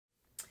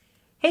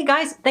Hey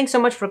guys, thanks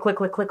so much for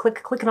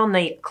clicking on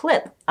the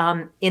clip.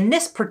 In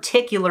this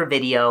particular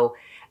video,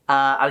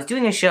 I was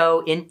doing a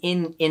show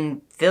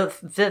in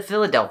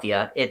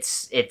Philadelphia.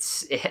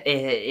 It's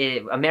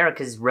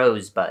America's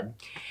Rosebud,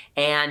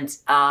 and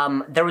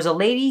there was a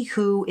lady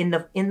who in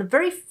the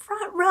very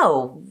front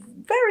row,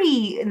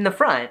 very in the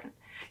front.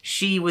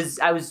 I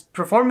was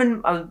performing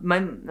my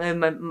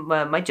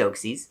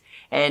jokesies,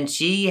 and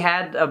she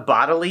had a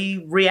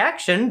bodily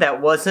reaction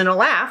that wasn't a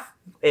laugh.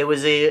 It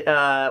was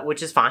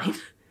which is fine.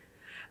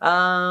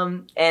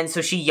 And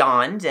so she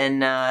yawned,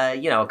 and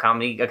you know, a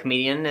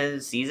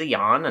comedian sees a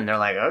yawn, and they're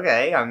like,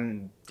 okay,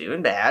 I'm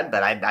doing bad,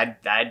 but I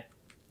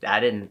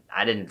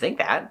didn't think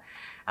that.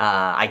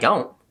 I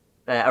don't,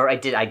 or I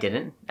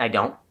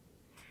don't.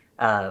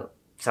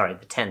 Sorry,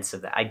 the tense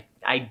of that.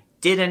 I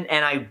didn't,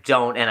 and I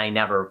don't, and I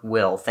never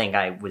will think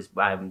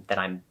that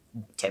I'm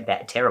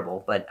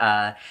terrible.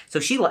 But so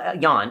she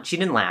yawned. She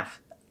didn't laugh.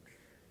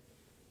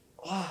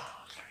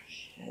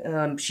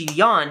 She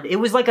yawned. It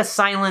was like a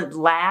silent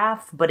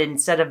laugh, but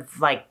instead of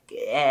like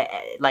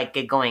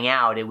it going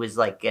out, it was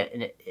like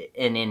an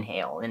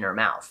inhale in her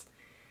mouth.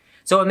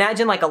 So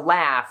imagine like a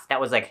laugh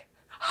that was like,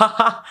 ha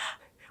ha,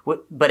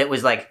 but it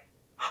was like,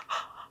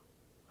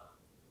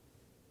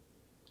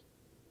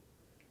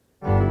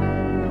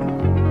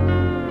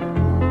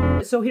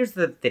 so here's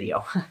the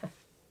video.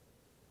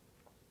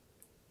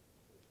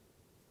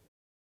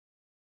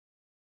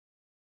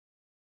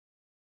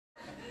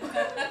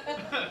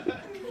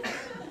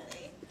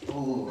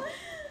 Ooh,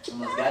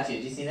 almost got you.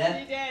 Did you see that?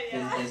 You did,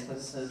 yeah.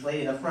 This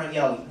lady in the front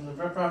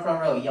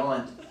row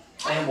yawned.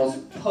 I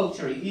almost poked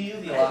her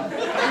uvula.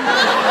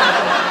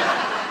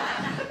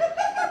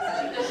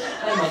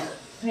 I almost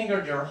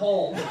fingered your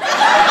hole.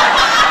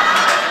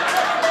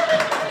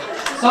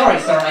 Sorry,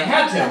 sir, I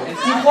had to.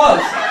 It's too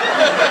close.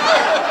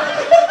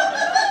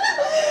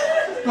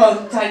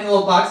 Well, tiny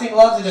little boxing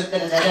gloves and just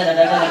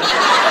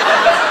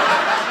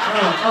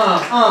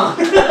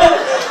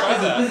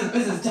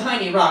This is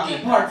Tiny Rocky,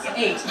 Parts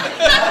 8.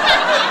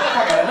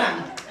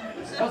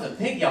 That was a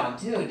big yawn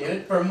too,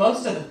 dude. For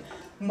most of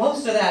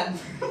that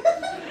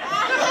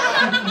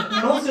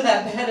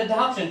bad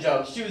adoption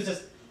joke, she was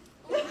just.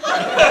 I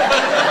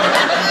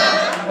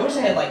wish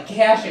I had like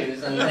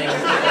cashews and things.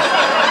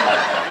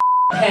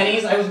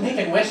 Pennies. I was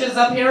making wishes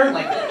up here,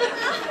 like.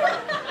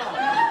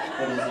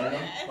 What is your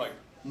name? Mike.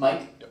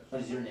 Mike. Yep.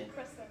 What is your name?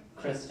 Kristen.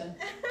 Kristen.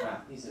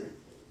 Wow, these are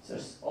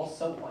all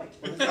so white.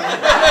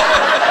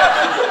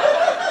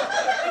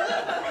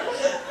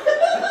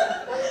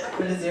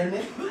 What is your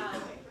name?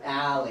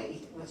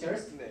 Allie. What's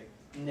yours? Nick.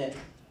 Nick.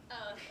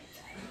 Oh.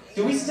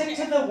 Do we stick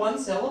to the one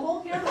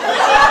syllable here?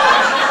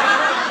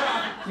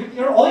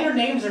 All your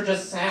names are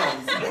just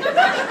sounds.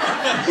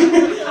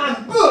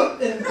 I'm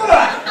boot and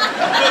butt.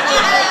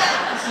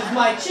 This is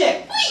my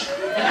chick.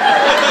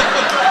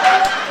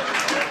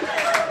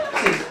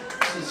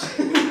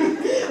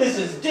 This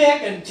is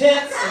dick and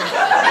tits and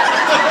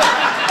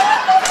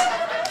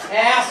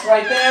ass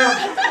right there.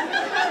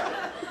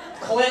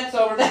 Clits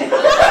over there.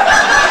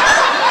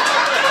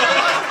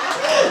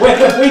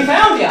 We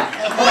found ya.